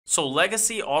So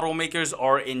legacy automakers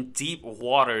are in deep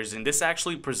waters, and this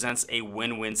actually presents a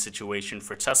win-win situation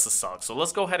for Tesla stock. So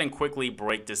let's go ahead and quickly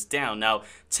break this down. Now,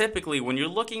 typically when you're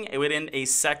looking within a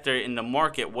sector in the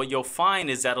market, what you'll find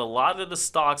is that a lot of the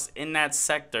stocks in that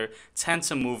sector tend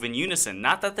to move in unison.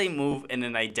 Not that they move in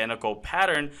an identical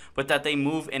pattern, but that they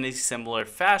move in a similar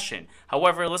fashion.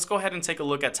 However, let's go ahead and take a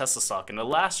look at Tesla stock. In the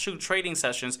last two trading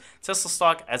sessions, Tesla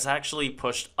stock has actually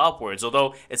pushed upwards.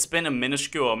 Although it's been a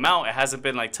minuscule amount, it hasn't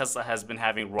been like Tesla has been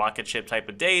having rocket ship type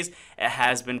of days. It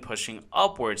has been pushing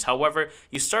upwards. However,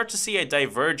 you start to see a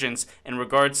divergence in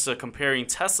regards to comparing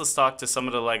Tesla stock to some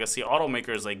of the legacy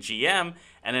automakers like GM,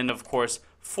 and then of course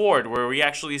Ford, where we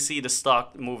actually see the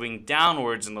stock moving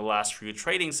downwards in the last few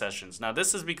trading sessions. Now,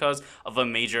 this is because of a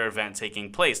major event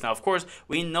taking place. Now, of course,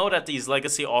 we know that these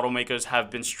legacy automakers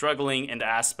have been struggling in the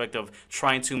aspect of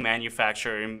trying to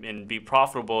manufacture and be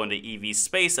profitable in the EV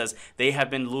space, as they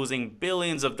have been losing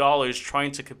billions of dollars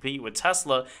trying to compete with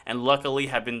Tesla, and luckily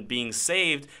have been being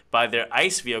saved by their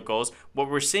ICE vehicles. What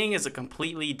we're seeing is a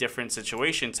completely different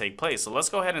situation take place. So let's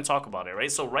go ahead and talk about it,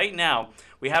 right? So right now,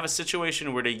 we have a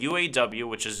situation where the UAW,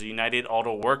 which is the United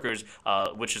Auto Workers,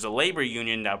 which is a labor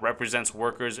union that represents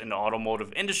workers in the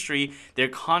automotive industry, their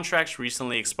contracts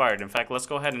recently expired. In fact, let's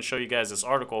go ahead and show you guys this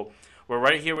article, where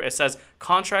right here it says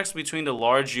contracts between the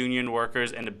large union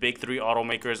workers and the big three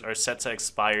automakers are set to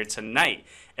expire tonight.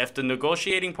 If the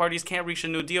negotiating parties can't reach a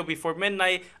new deal before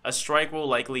midnight, a strike will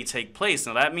likely take place.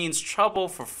 Now that means trouble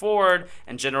for Ford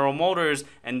and General Motors,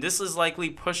 and this is likely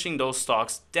pushing those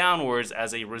stocks downwards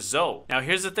as a result. Now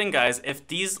here's the thing, guys, if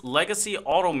these legacy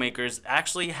automakers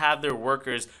actually have their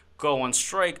workers go on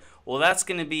strike, well, that's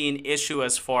going to be an issue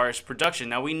as far as production.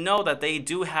 Now, we know that they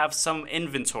do have some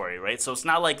inventory, right? So it's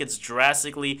not like it's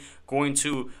drastically going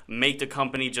to make the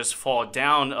company just fall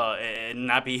down and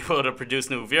not be able to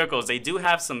produce new vehicles. They do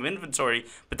have some inventory,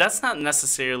 but that's not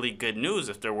necessarily good news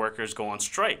if their workers go on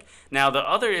strike. Now, the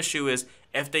other issue is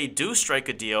if they do strike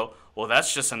a deal, well,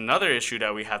 that's just another issue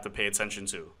that we have to pay attention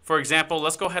to. For example,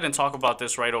 let's go ahead and talk about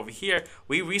this right over here.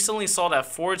 We recently saw that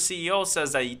Ford CEO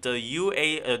says that the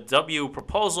UAW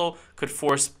proposal could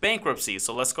force bankruptcy.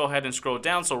 So let's go ahead and scroll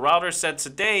down. So Reuters said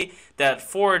today that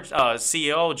Ford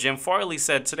CEO Jim Farley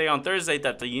said today on Thursday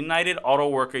that the United Auto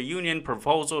Worker Union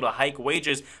proposal to hike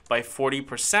wages by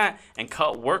 40% and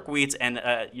cut work weeks and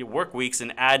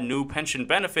add new pension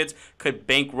benefits could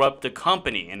bankrupt the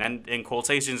company. And then in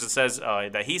quotations it says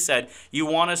that he said, "You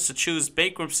want us to choose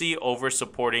bankruptcy over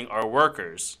supporting our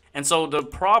workers." And so the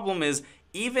problem is,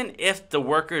 even if the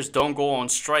workers don't go on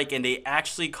strike and they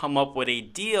actually come up with a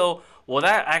deal, well,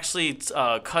 that actually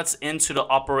cuts into the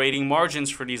operating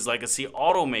margins for these legacy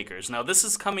automakers. Now, this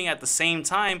is coming at the same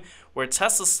time where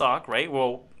Tesla stock, right?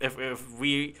 Well, if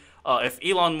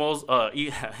Elon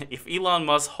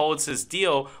Musk holds his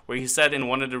deal, where he said in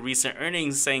one of the recent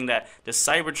earnings saying that the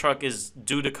Cybertruck is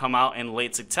due to come out in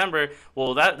late September,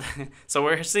 well, so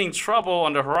we're seeing trouble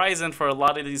on the horizon for a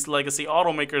lot of these legacy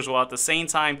automakers, while at the same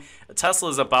time Tesla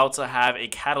is about to have a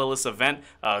catalyst event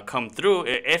come through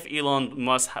if Elon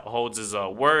Musk holds his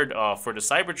word for the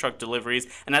Cybertruck deliveries.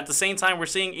 And at the same time, we're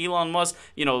seeing Elon Musk,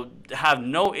 have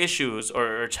no issues,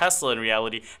 or Tesla in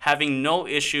reality having no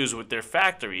issues with their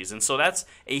factories. And so that's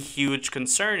a huge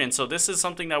concern. And so this is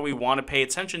something that we want to pay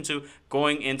attention to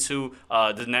going into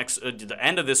the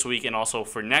end of this week and also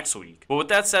for next week. But with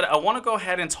that said, I want to go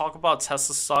ahead and talk about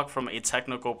Tesla stock from a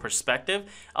technical perspective.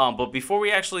 But before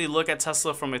we actually look at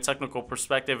Tesla from a technical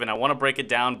perspective, and I want to break it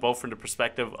down both from the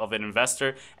perspective of an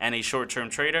investor and a short-term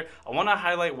trader, I want to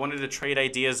highlight one of the trade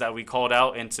ideas that we called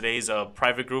out in today's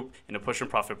private group, in the Push and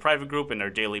Profit private group, in our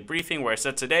daily briefing, where I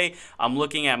said today I'm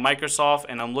looking at Microsoft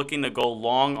and I'm looking to go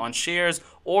long on shares,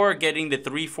 or getting the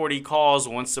 340 calls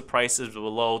once the price is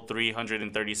below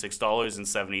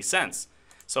 $336.70.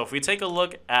 So if we take a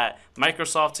look at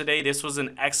Microsoft today, this was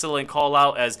an excellent call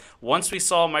out, as once we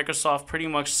saw Microsoft pretty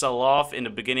much sell off in the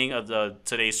beginning of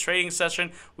today's trading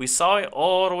session, we saw it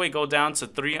all the way go down to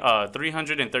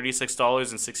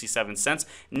 $336.67,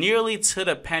 nearly to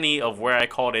the penny of where I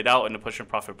called it out in the Push and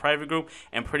Profit private group,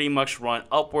 and pretty much run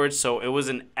upwards. So it was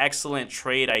an excellent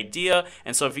trade idea.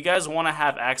 And so if you guys want to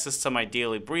have access to my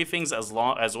daily briefings as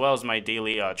well as my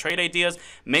daily trade ideas,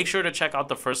 make sure to check out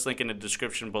the first link in the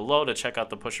description below to check out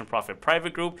the Push and Profit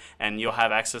private group, and you'll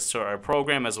have access to our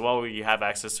program as well, where you have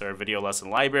access to our video lesson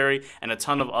library and a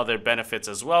ton of other benefits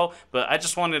as well. But I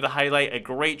just wanted to highlight a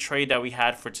great trade that we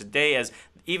had for today, as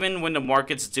even when the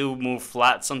markets do move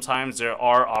flat, sometimes there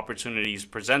are opportunities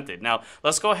presented. Now,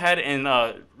 let's go ahead and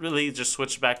really just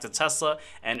switch back to Tesla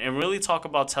and really talk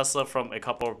about Tesla from a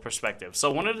couple of perspectives.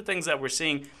 So one of the things that we're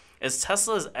seeing is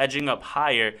Tesla is edging up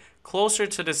higher closer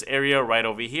to this area right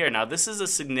over here. Now, this is a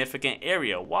significant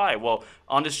area. Why? Well,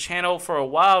 on this channel for a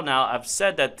while now, I've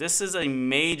said that this is a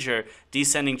major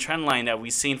descending trend line that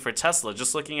we've seen for Tesla.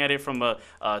 Just looking at it from a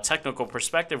technical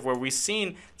perspective, where we've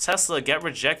seen Tesla get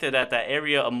rejected at that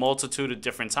area a multitude of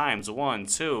different times. 1,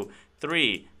 2,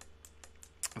 3.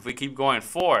 If we keep going,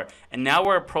 4, and now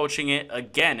we're approaching it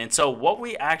again. And so what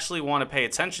we actually want to pay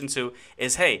attention to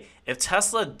is, hey, if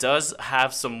Tesla does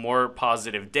have some more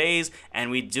positive days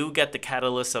and we do get the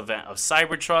catalyst event of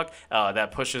Cybertruck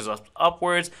that pushes us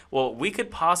upwards, well, we could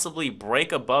possibly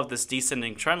break above this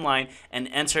descending trend line and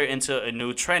enter into a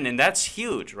new trend. And that's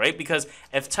huge, right? Because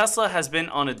if Tesla has been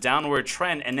on a downward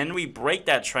trend and then we break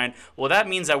that trend, well, that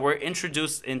means that we're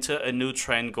introduced into a new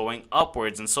trend going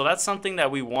upwards. And so that's something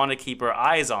that we want to keep our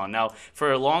eyes on. Now,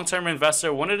 for a long-term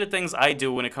investor, one of the things I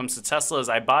do when it comes to Tesla is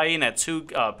I buy in at two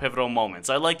pivotal moments.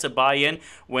 I like to buy in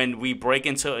when we break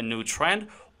into a new trend,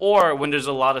 or when there's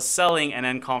a lot of selling and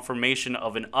then confirmation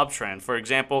of an uptrend. For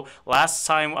example, last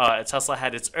time Tesla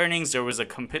had its earnings, there was a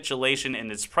capitulation in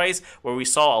its price where we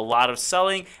saw a lot of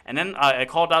selling. And then I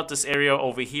called out this area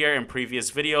over here in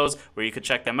previous videos where you could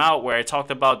check them out, where I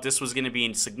talked about this was going to be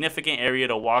a significant area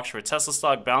to watch for Tesla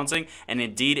stock bouncing. And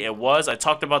indeed it was. I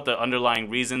talked about the underlying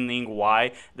reasoning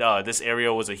why this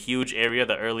area was a huge area,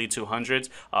 the early 200s,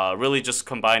 really just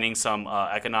combining some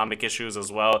economic issues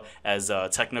as well as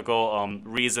technical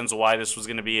reasons why this was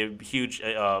going to be a huge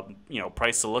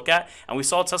price to look at. And we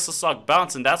saw Tesla stock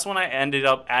bounce, and that's when I ended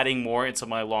up adding more into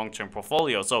my long-term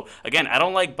portfolio. So again, I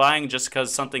don't like buying just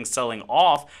because something's selling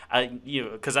off,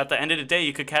 because at the end of the day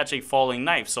you could catch a falling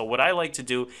knife. So what I like to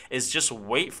do is just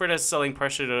wait for the selling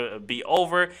pressure to be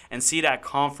over and see that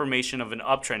confirmation of an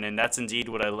uptrend, and that's indeed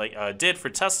what I did for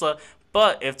Tesla.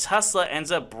 But if Tesla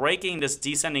ends up breaking this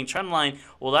descending trend line,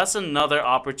 well, that's another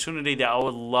opportunity that I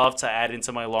would love to add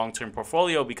into my long-term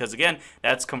portfolio, because again,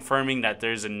 that's confirming that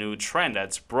there's a new trend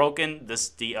that's broken this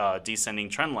descending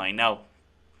trend line. Now,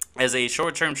 as a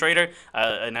short-term trader,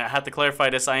 and I have to clarify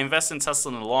this, I invest in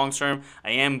Tesla in the long term.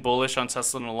 I am bullish on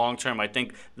Tesla in the long term. I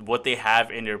think what they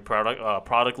have in their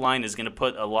product line is going to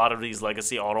put a lot of these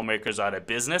legacy automakers out of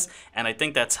business. And I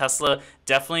think that Tesla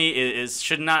definitely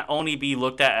should not only be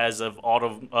looked at as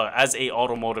a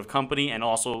automotive company, and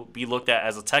also be looked at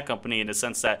as a tech company, in the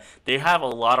sense that they have a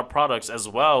lot of products as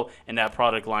well in that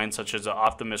product line, such as the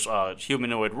Optimus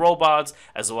humanoid robots,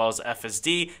 as well as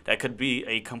FSD, that could be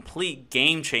a complete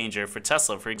game changer for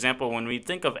Tesla. For example, when we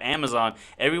think of Amazon,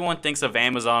 everyone thinks of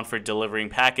Amazon for delivering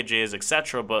packages,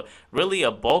 etc. But really,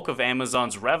 a bulk of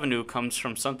Amazon's revenue comes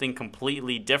from something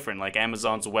completely different, like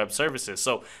Amazon's web services.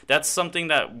 So that's something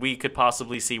that we could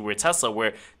possibly see with Tesla,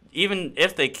 where even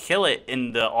if they kill it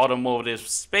in the automotive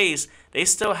space, they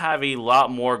still have a lot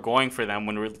more going for them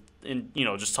when we're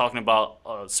just talking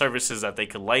about services that they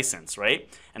could license, right?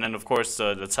 And then, of course,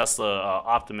 the Tesla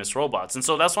Optimus robots. And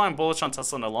so that's why I'm bullish on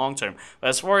Tesla in the long term. But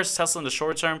as far as Tesla in the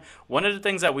short term, one of the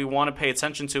things that we want to pay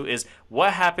attention to is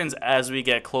what happens as we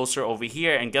get closer over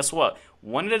here. And guess what?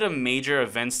 One of the major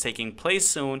events taking place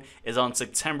soon is on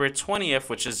September 20th,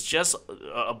 which is just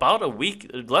about a week,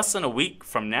 less than a week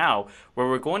from now, where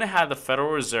we're going to have the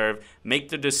Federal Reserve make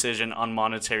the decision on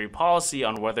monetary policy,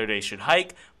 on whether they should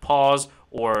hike, pause,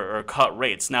 or cut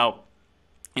rates. Now,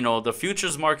 the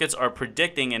futures markets are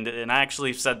predicting, and I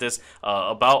actually said this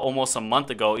about almost a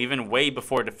month ago, even way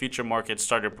before the future market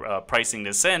started pricing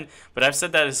this in, but I've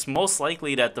said that it's most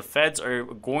likely that the Feds are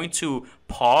going to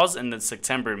pause in the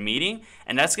September meeting,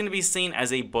 and that's going to be seen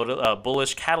as a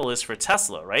bullish catalyst for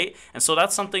Tesla, right? And so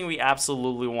that's something we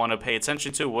absolutely want to pay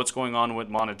attention to, what's going on with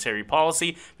monetary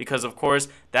policy, because of course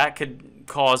that could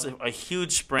cause a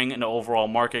huge spring in the overall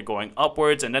market going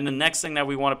upwards. And then the next thing that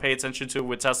we want to pay attention to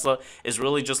with Tesla is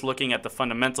really just looking at the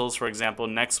fundamentals. For example,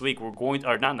 next month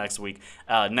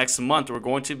we're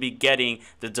going to be getting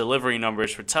the delivery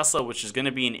numbers for Tesla, which is going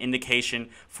to be an indication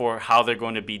for how they're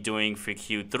going to be doing for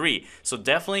Q3. So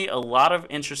definitely a lot of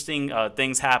interesting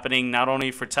things happening, not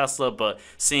only for Tesla, but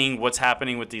seeing what's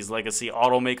happening with these legacy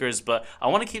automakers. But I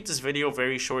want to keep this video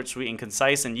very short, sweet, and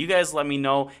concise, and you guys let me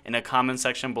know in the comment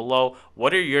section below,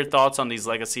 what are your thoughts on these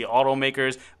legacy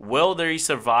automakers? Will they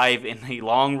survive in the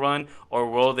long run, or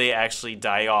will they actually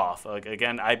die off?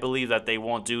 Again, I believe that they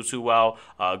won't do too well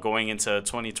going into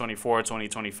 2024,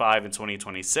 2025, and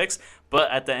 2026,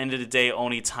 but at the end of the day,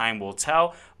 only time will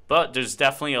tell. But there's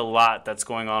definitely a lot that's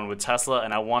going on with Tesla,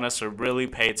 and I want us to really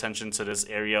pay attention to this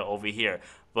area over here.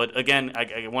 But again,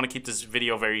 I want to keep this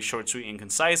video very short, sweet, and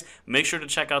concise. Make sure to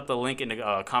check out the link in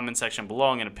the comment section below.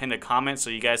 I'm going to pin a comment so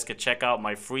you guys can check out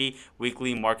my free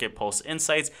weekly market pulse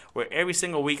insights, where every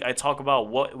single week I talk about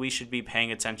what we should be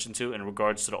paying attention to in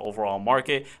regards to the overall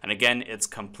market. And again, it's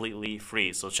completely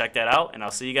free. So check that out, and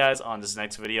I'll see you guys on this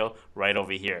next video right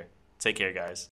over here. Take care, guys.